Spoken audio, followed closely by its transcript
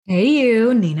Hey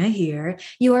you, Nina here.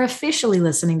 You are officially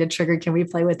listening to Trigger Can We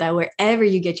Play With That wherever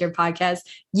you get your podcast.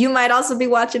 You might also be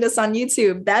watching us on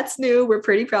YouTube. That's new. We're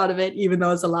pretty proud of it, even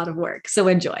though it's a lot of work. So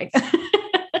enjoy.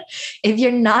 If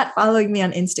you're not following me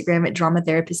on Instagram at Drama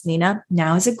Therapist Nina,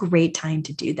 now is a great time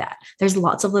to do that. There's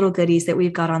lots of little goodies that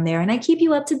we've got on there, and I keep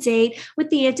you up to date with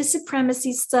the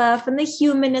anti-supremacy stuff and the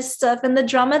humanist stuff and the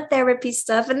drama therapy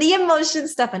stuff and the emotion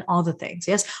stuff and all the things.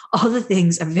 Yes, all the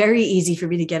things are very easy for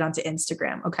me to get onto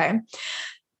Instagram. Okay.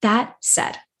 That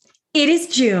said, it is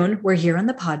June. We're here on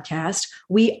the podcast.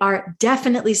 We are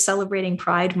definitely celebrating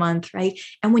Pride Month, right?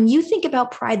 And when you think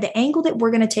about Pride, the angle that we're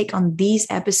going to take on these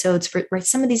episodes for right,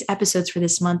 some of these episodes for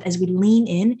this month as we lean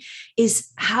in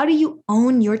is how do you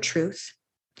own your truth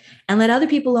and let other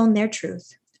people own their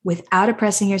truth without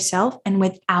oppressing yourself and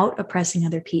without oppressing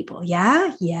other people.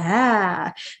 Yeah,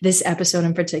 yeah. This episode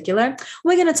in particular,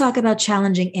 we're going to talk about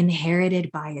challenging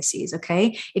inherited biases.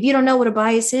 Okay. If you don't know what a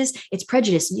bias is, it's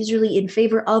prejudice, usually in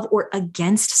favor of or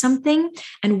against something.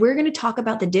 And we're going to talk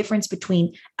about the difference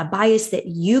between a bias that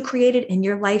you created in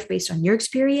your life based on your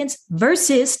experience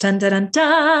versus dun, dun, dun,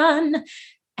 dun,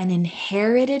 an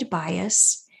inherited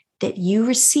bias that you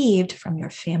received from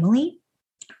your family,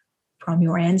 from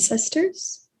your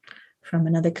ancestors, from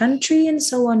another country, and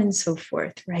so on and so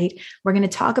forth, right? We're going to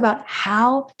talk about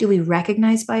how do we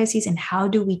recognize biases and how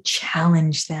do we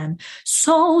challenge them.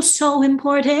 So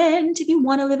important if you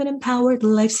want to live an empowered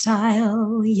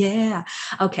lifestyle. Yeah.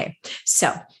 Okay.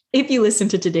 So if you listen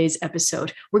to today's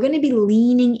episode, we're going to be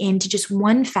leaning into just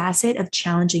one facet of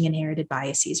challenging inherited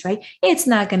biases, right? It's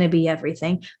not going to be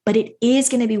everything, but it is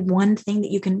going to be one thing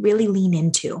that you can really lean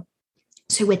into.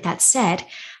 So, with that said,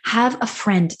 have a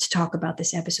friend to talk about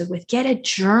this episode with. Get a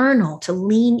journal to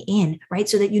lean in, right?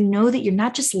 So that you know that you're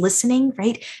not just listening,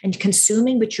 right? And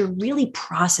consuming, but you're really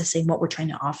processing what we're trying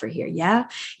to offer here. Yeah.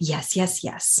 Yes, yes,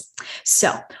 yes.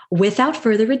 So, without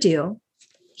further ado,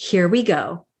 here we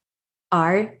go.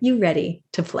 Are you ready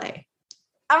to play?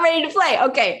 I'm ready to play.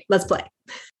 Okay, let's play.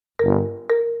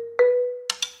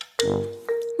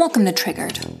 Welcome to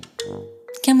Triggered.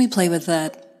 Can we play with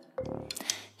that?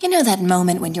 You know that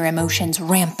moment when your emotions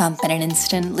ramp up in an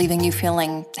instant, leaving you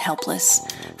feeling helpless,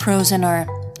 frozen, or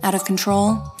out of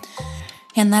control?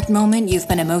 In that moment, you've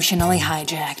been emotionally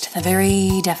hijacked, the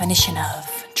very definition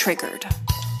of triggered.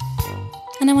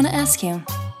 And I want to ask you,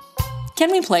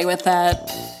 can we play with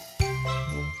that?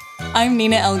 I'm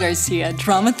Nina L. Garcia,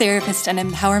 drama therapist and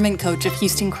empowerment coach of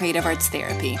Houston Creative Arts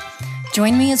Therapy.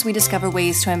 Join me as we discover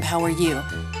ways to empower you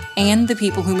and the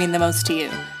people who mean the most to you,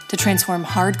 to transform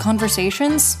hard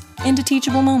conversations into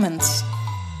teachable moments.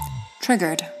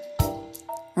 Triggered.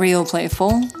 Real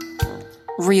playful.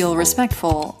 Real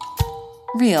respectful.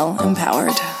 Real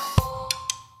empowered.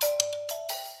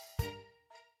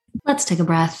 Let's take a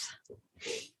breath.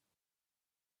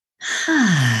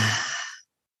 And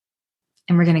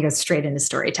we're going to go straight into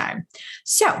story time.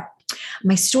 So,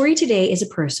 my story today is a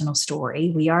personal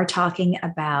story. We are talking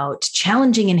about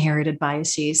challenging inherited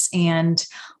biases. And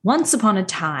once upon a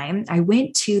time, I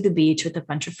went to the beach with a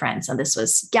bunch of friends. So this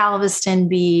was Galveston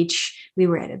Beach. We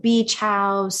were at a beach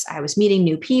house. I was meeting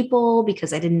new people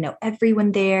because I didn't know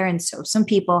everyone there. And so some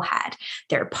people had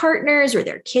their partners or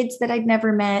their kids that I'd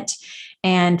never met.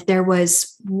 And there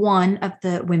was one of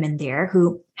the women there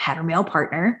who had her male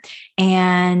partner.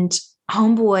 And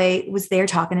homeboy was there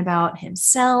talking about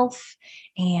himself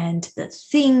and the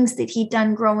things that he'd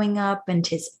done growing up and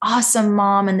his awesome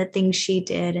mom and the things she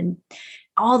did and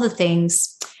all the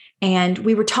things. And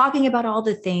we were talking about all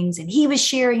the things, and he was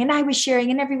sharing and I was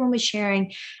sharing and everyone was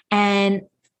sharing. And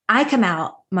I come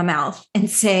out my mouth and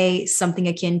say something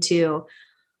akin to,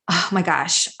 oh my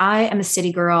gosh, I am a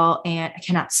city girl and I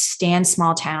cannot stand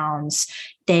small towns.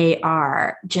 They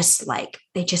are just like,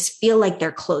 they just feel like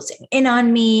they're closing in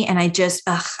on me. And I just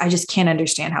can't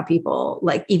understand how people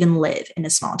like even live in a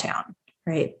small town,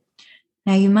 right?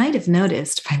 Now, you might have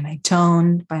noticed by my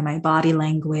tone, by my body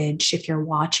language, if you're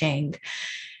watching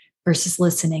versus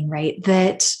listening, right,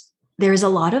 that there's a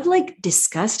lot of like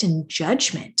disgust and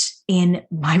judgment in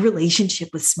my relationship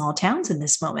with small towns in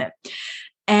this moment.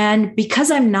 And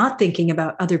because I'm not thinking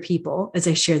about other people as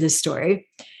I share this story,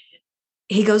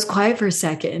 he goes quiet for a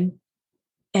second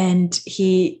and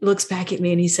he looks back at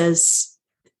me and he says,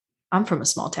 I'm from a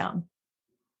small town.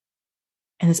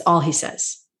 And that's all he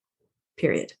says,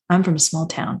 period. I'm from a small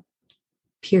town,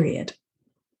 period.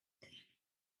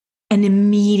 And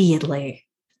immediately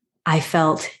I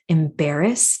felt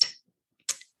embarrassed.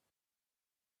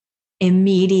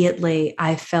 Immediately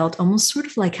I felt almost sort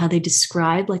of like how they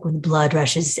describe like when blood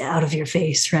rushes out of your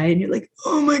face, right? And you're like,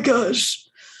 oh my gosh.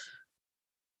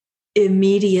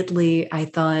 Immediately I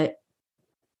thought,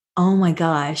 oh my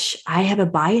gosh, I have a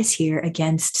bias here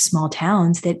against small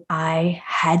towns that I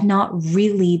had not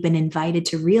really been invited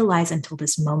to realize until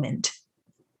this moment.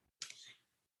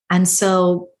 And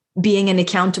so, being an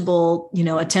accountable,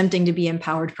 attempting to be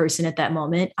empowered person at that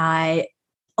moment, I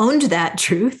owned that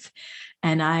truth.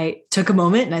 And I took a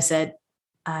moment and I said,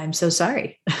 I'm so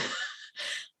sorry.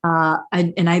 I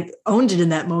owned it in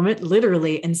that moment,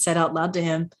 literally, and said out loud to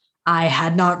him, I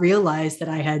had not realized that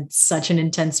I had such an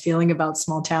intense feeling about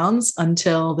small towns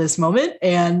until this moment.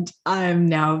 And I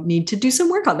now need to do some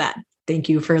work on that. Thank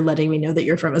you for letting me know that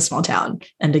you're from a small town.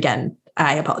 And again,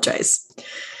 I apologize.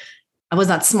 I was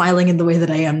not smiling in the way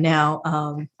that I am now.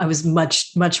 I was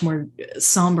much, much more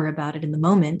somber about it in the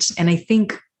moment. And I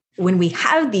think when we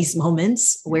have these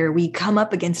moments where we come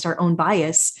up against our own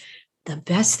bias, the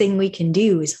best thing we can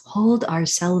do is hold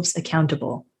ourselves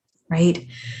accountable, right?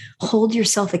 Hold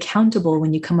yourself accountable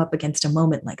when you come up against a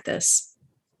moment like this.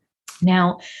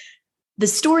 Now, the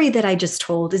story that I just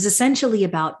told is essentially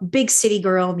about big city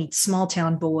girl meets small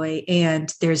town boy,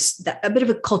 and there's a bit of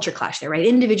a culture clash there, right?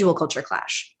 Individual culture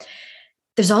clash.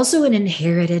 There's also an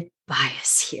inherited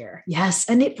bias here. Yes,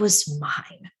 and it was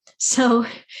mine. So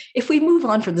if we move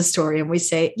on from the story and we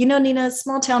say, Nina,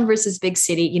 small town versus big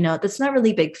city, that's not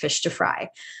really big fish to fry.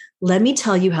 Let me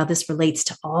tell you how this relates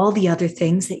to all the other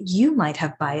things that you might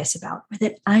have bias about or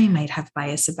that I might have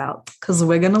bias about, because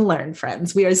we're going to learn,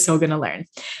 friends. We are so going to learn.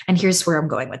 And here's where I'm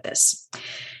going with this.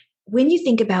 When you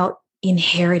think about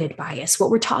inherited bias, what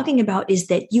we're talking about is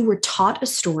that you were taught a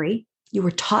story. You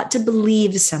were taught to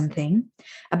believe something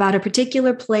about a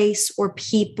particular place or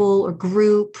people or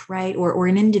group, right? Or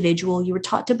an individual. You were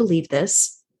taught to believe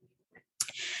this.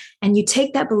 And you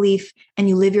take that belief and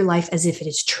you live your life as if it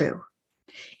is true.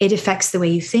 It affects the way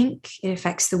you think. It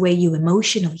affects the way you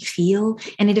emotionally feel,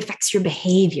 and it affects your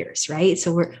behaviors, right?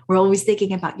 So we're always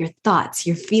thinking about your thoughts,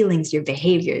 your feelings, your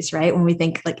behaviors, right? When we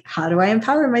think like, how do I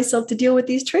empower myself to deal with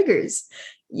these triggers?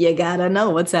 You gotta know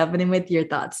what's happening with your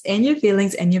thoughts and your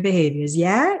feelings and your behaviors.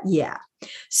 Yeah.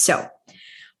 So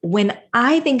when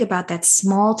I think about that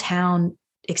small town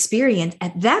experience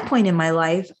at that point in my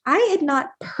life, I had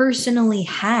not personally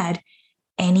had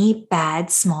any bad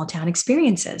small town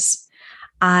experiences.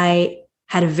 I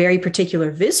had a very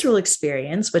particular visceral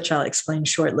experience, which I'll explain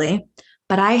shortly,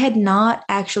 but I had not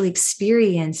actually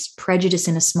experienced prejudice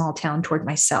in a small town toward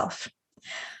myself.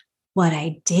 What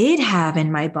I did have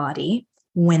in my body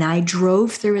when I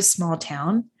drove through a small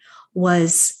town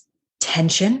was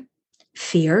tension,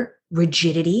 fear,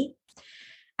 rigidity.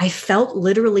 I felt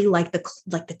literally like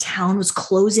the town was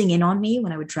closing in on me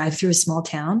when I would drive through a small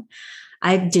town.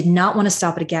 I did not want to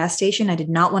stop at a gas station. I did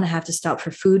not want to have to stop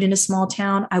for food in a small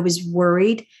town. I was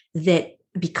worried that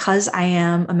because I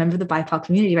am a member of the BIPOC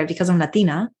community, right, because I'm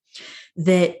Latina,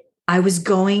 that I was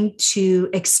going to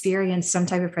experience some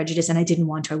type of prejudice, and I didn't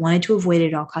want to. I wanted to avoid it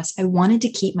at all costs. I wanted to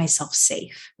keep myself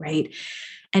safe, right?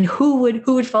 And who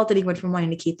would fault anyone from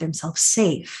wanting to keep themselves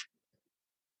safe?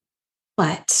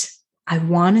 But I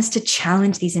want us to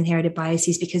challenge these inherited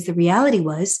biases, because the reality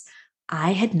was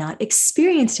I had not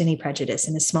experienced any prejudice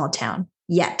in a small town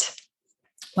yet.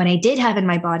 What I did have in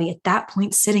my body at that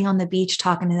point, sitting on the beach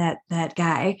talking to that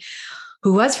guy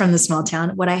who was from the small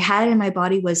town, what I had in my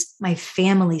body was my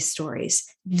family stories,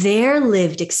 their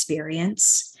lived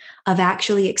experience of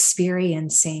actually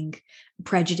experiencing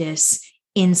prejudice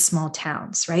in small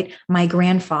towns, right? My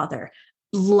grandfather,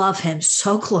 love him,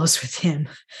 so close with him.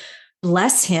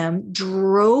 Bless him,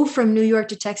 drove from New York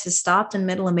to Texas, stopped in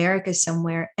Middle America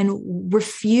somewhere, and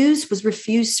was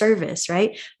refused service,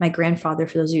 right? My grandfather,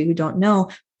 for those of you who don't know,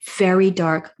 very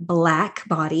dark black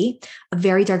body, a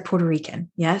very dark Puerto Rican.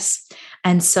 Yes.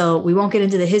 And so we won't get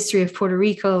into the history of Puerto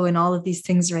Rico and all of these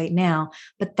things right now,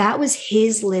 but that was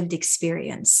his lived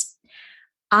experience.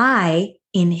 I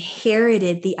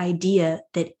inherited the idea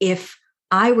that if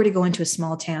I were to go into a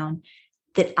small town,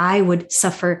 that I would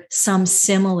suffer some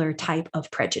similar type of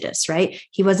prejudice, right?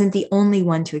 He wasn't the only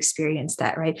one to experience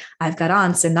that, right? I've got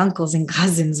aunts and uncles and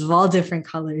cousins of all different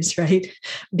colors, right?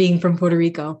 Being from Puerto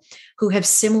Rico, who have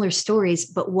similar stories.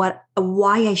 But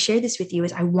why I share this with you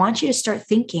is I want you to start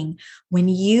thinking, when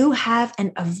you have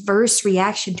an adverse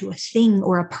reaction to a thing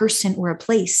or a person or a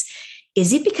place,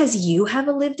 is it because you have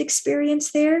a lived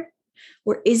experience there?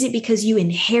 Or is it because you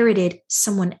inherited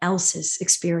someone else's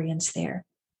experience there?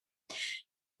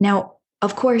 Now,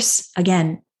 of course,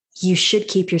 again, you should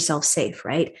keep yourself safe,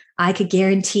 right? I could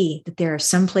guarantee that there are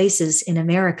some places in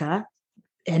America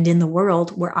and in the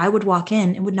world where I would walk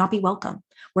in and would not be welcome,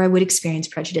 where I would experience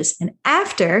prejudice. And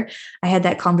after I had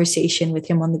that conversation with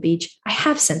him on the beach, I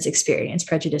have since experienced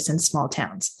prejudice in small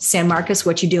towns. San Marcos,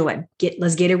 what you doing?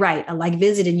 Let's get it right. I like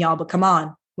visiting y'all, but come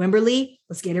on. Wimberley,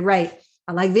 let's get it right.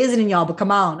 I like visiting y'all, but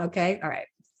come on. Okay. All right.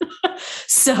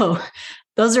 So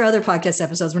those are other podcast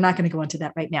episodes. We're not going to go into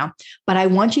that right now, but I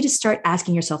want you to start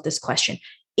asking yourself this question.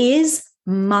 Is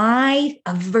my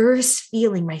averse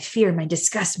feeling, my fear, my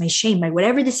disgust, my shame, my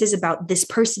whatever this is about this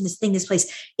person, this thing, this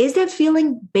place, is that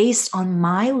feeling based on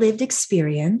my lived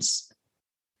experience?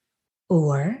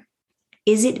 Or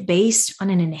is it based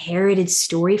on an inherited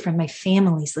story from my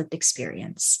family's lived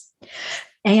experience?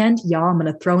 And y'all, I'm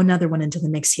going to throw another one into the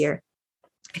mix here.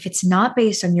 If it's not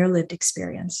based on your lived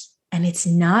experience and it's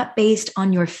not based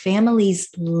on your family's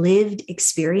lived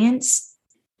experience,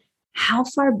 how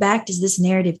far back does this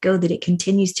narrative go that it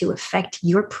continues to affect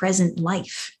your present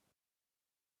life?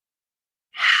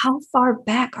 How far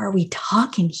back are we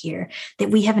talking here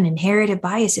that we have an inherited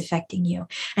bias affecting you?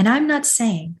 And I'm not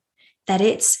saying that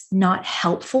it's not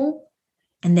helpful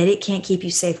and that it can't keep you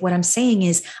safe. What I'm saying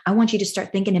is I want you to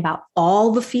start thinking about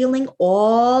all the feeling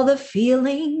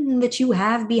that you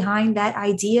have behind that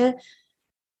idea.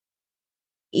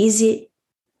 Is it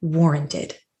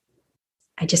warranted?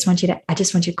 I just want you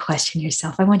to question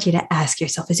yourself. I want you to ask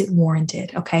yourself, is it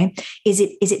warranted? Okay. Is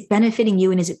it benefiting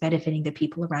you and is it benefiting the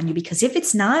people around you? Because if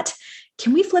it's not,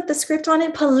 can we flip the script on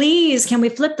it? Please, can we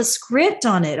flip the script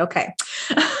on it? Okay.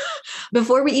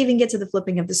 Before we even get to the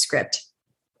flipping of the script,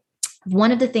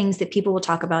 one of the things that people will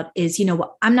talk about is,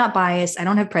 I'm not biased. I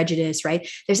don't have prejudice, right?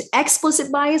 There's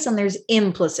explicit bias and there's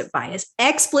implicit bias.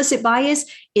 Explicit bias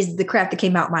is the crap that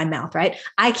came out my mouth, right?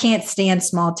 I can't stand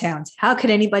small towns. How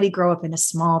could anybody grow up in a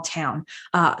small town?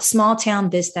 Small town,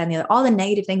 this, that, and the other. All the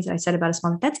negative things that I said about a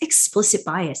small town, that's explicit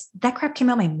bias. That crap came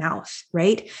out my mouth,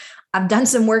 right? I've done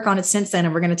some work on it since then,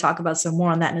 and we're going to talk about some more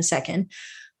on that in a second.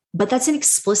 But that's an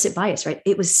explicit bias, right?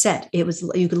 It was said. You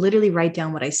could literally write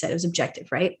down what I said. It was objective,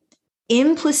 right?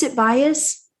 Implicit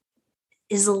bias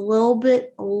is a little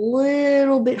bit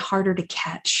harder to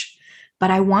catch, but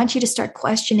I want you to start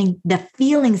questioning the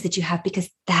feelings that you have, because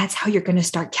that's how you're going to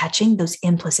start catching those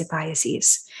implicit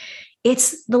biases.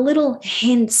 It's the little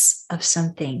hints of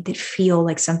something that feel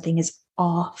like something is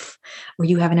off, or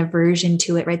you have an aversion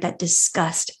to it, right? That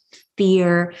disgust,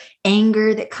 fear,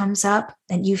 anger that comes up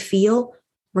that you feel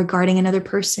regarding another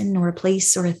person or a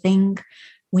place or a thing.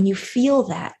 When you feel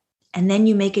that, and then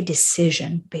you make a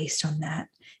decision based on that.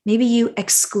 Maybe you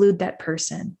exclude that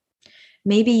person.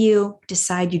 Maybe you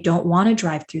decide you don't want to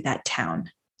drive through that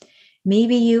town.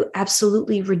 Maybe you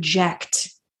absolutely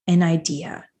reject an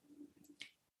idea.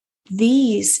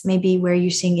 These may be where you're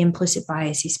seeing implicit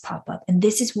biases pop up. And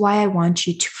this is why I want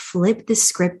you to flip the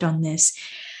script on this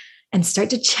and start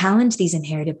to challenge these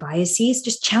inherited biases.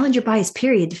 Just challenge your bias,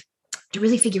 period, to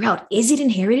really figure out, is it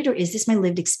inherited or is this my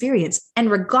lived experience?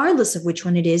 And regardless of which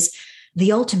one it is,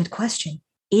 the ultimate question,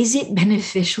 is it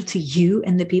beneficial to you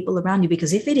and the people around you?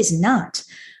 Because if it is not,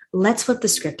 let's flip the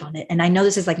script on it. And I know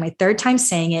this is like my third time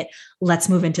saying it. Let's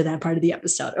move into that part of the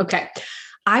episode. Okay.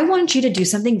 I want you to do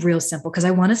something real simple because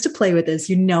I want us to play with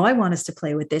this. I want us to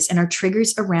play with this and our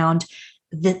triggers around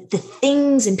the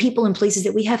things and people and places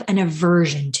that we have an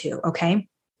aversion to. Okay.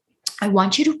 I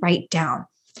want you to write down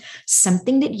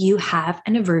something that you have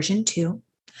an aversion to,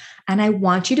 and I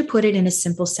want you to put it in a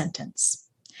simple sentence.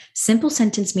 Simple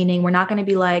sentence meaning we're not going to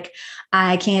be like,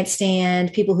 I can't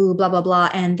stand people who blah, blah, blah,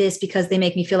 and this because they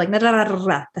make me feel like, nah, nah, nah, nah,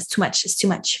 nah. That's too much. It's too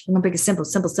much. We're going to break it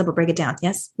simple, break it down.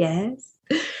 Yes.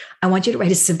 I want you to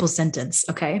write a simple sentence.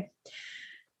 Okay.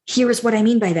 Here is what I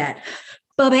mean by that.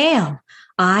 Ba-bam.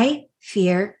 I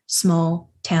fear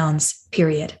small towns,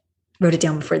 period. Wrote it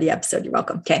down before the episode. You're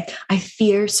welcome. Okay. I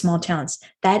fear small towns.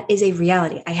 That is a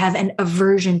reality. I have an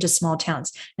aversion to small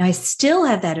towns. Now I still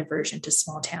have that aversion to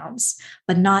small towns,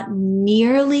 but not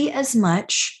nearly as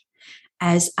much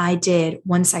as I did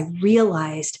once I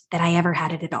realized that I ever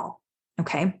had it at all.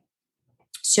 Okay.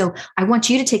 So I want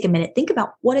you to take a minute, think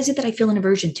about what is it that I feel an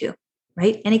aversion to,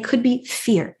 right? And it could be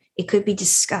fear. It could be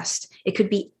disgust. It could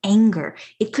be anger.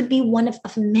 It could be one of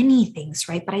many things,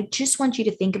 right? But I just want you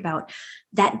to think about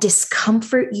that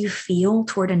discomfort you feel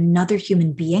toward another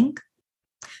human being,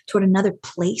 toward another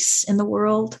place in the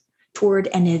world, toward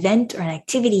an event or an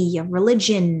activity, a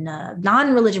religion,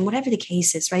 non-religion, whatever the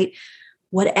case is, right?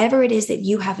 Whatever it is that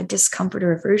you have a discomfort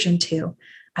or aversion to,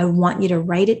 I want you to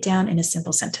write it down in a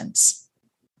simple sentence.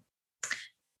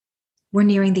 We're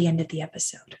nearing the end of the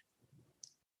episode.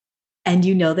 And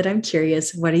you know that I'm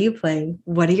curious. What are you playing?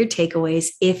 What are your takeaways?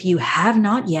 If you have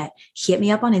not yet, hit me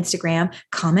up on Instagram,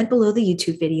 comment below the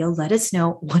YouTube video. Let us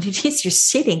know what it is you're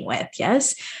sitting with.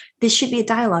 Yes. This should be a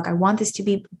dialogue. I want this to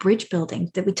be bridge building,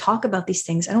 that we talk about these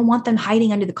things. I don't want them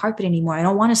hiding under the carpet anymore. I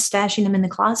don't want us stashing them in the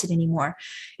closet anymore.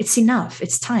 It's enough.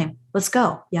 It's time. Let's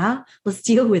go. Yeah. Let's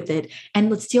deal with it.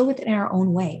 And let's deal with it in our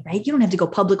own way, right? You don't have to go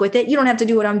public with it. You don't have to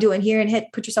do what I'm doing here and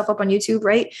put yourself up on YouTube,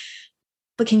 right?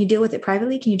 But can you deal with it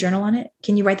privately? Can you journal on it?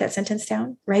 Can you write that sentence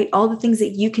down, right? All the things that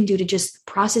you can do to just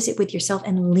process it with yourself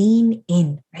and lean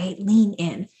in, right? Lean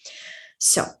in.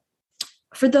 So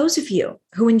for those of you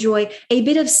who enjoy a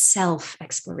bit of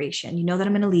self-exploration, you know that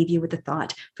I'm going to leave you with a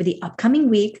thought for the upcoming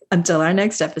week until our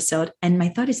next episode. And my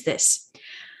thought is this.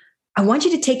 I want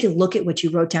you to take a look at what you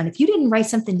wrote down. If you didn't write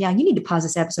something down, you need to pause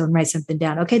this episode and write something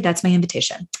down. Okay, that's my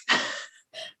invitation.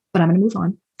 But I'm going to move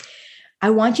on. I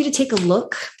want you to take a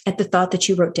look at the thought that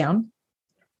you wrote down.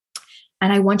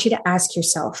 And I want you to ask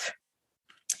yourself,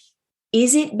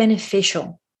 is it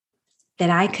beneficial that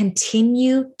I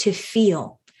continue to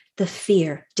feel the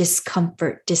fear,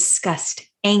 discomfort, disgust,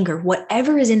 anger,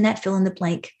 whatever is in that fill in the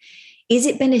blank? Is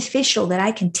it beneficial that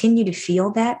I continue to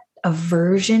feel that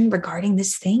aversion regarding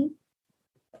this thing?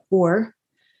 Or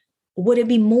would it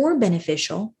be more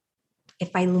beneficial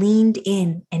if I leaned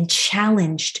in and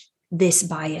challenged this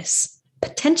bias,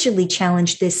 potentially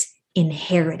challenged this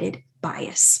inherited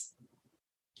bias?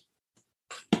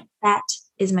 That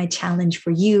is my challenge for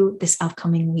you this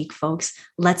upcoming week, folks.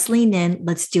 Let's lean in.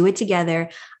 Let's do it together.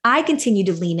 I continue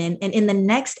to lean in. And in the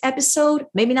next episode,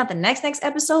 maybe not the next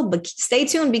episode, but stay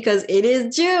tuned because it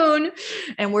is June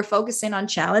and we're focusing on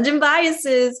challenging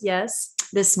biases. Yes,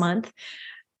 this month.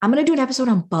 I'm going to do an episode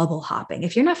on bubble hopping.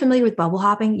 If you're not familiar with bubble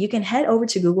hopping, you can head over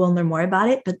to Google and learn more about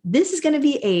it. But this is going to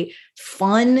be a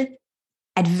fun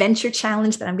adventure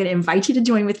challenge that I'm going to invite you to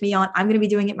join with me on. I'm going to be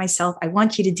doing it myself. I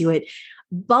want you to do it.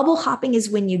 Bubble hopping is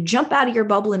when you jump out of your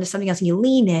bubble into something else and you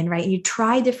lean in, right? And you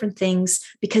try different things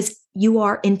because you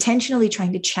are intentionally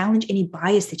trying to challenge any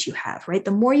bias that you have, right? The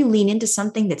more you lean into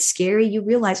something that's scary, you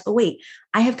realize, oh, wait,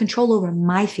 I have control over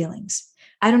my feelings.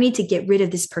 I don't need to get rid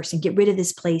of this person, get rid of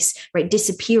this place, right?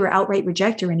 Disappear or outright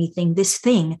reject or anything. This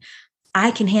thing,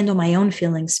 I can handle my own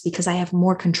feelings because I have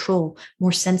more control,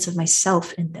 more sense of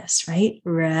myself in this, right?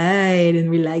 Right. And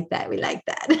we like that. We like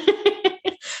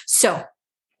that. So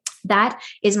that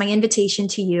is my invitation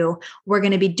to you. We're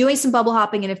going to be doing some bubble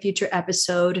hopping in a future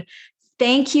episode.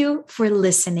 Thank you for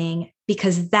listening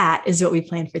because that is what we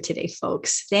planned for today,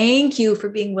 folks. Thank you for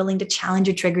being willing to challenge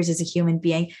your triggers as a human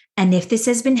being. And if this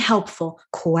has been helpful,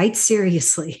 quite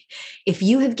seriously, if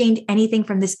you have gained anything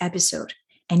from this episode,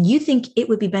 and you think it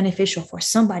would be beneficial for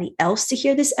somebody else to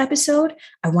hear this episode,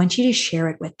 I want you to share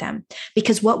it with them.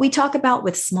 Because what we talk about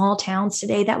with small towns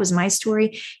today, that was my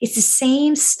story, it's the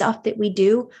same stuff that we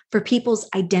do for people's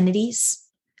identities,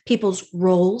 people's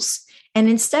roles. And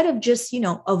instead of just,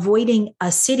 avoiding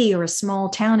a city or a small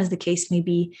town, as the case may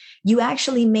be, you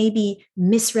actually may be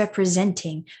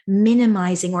misrepresenting,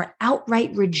 minimizing, or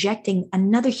outright rejecting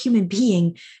another human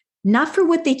being, not for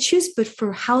what they choose, but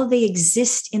for how they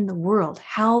exist in the world,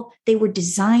 how they were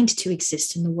designed to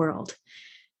exist in the world.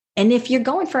 And if you're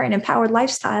going for an empowered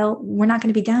lifestyle, we're not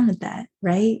going to be down with that,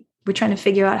 right? We're trying to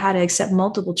figure out how to accept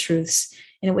multiple truths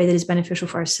in a way that is beneficial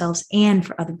for ourselves and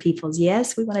for other people's.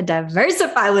 Yes, we want to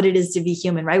diversify what it is to be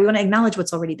human, right? We want to acknowledge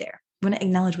what's already there. We want to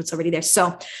acknowledge what's already there.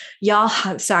 So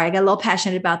y'all, sorry, I got a little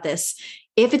passionate about this.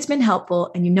 If it's been helpful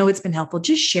and you know it's been helpful,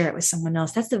 just share it with someone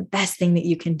else. That's the best thing that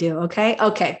you can do. Okay.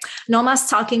 No más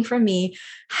talking from me.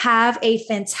 Have a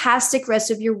fantastic rest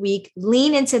of your week.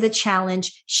 Lean into the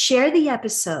challenge, share the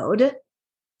episode,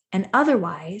 and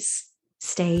otherwise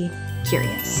stay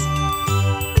curious.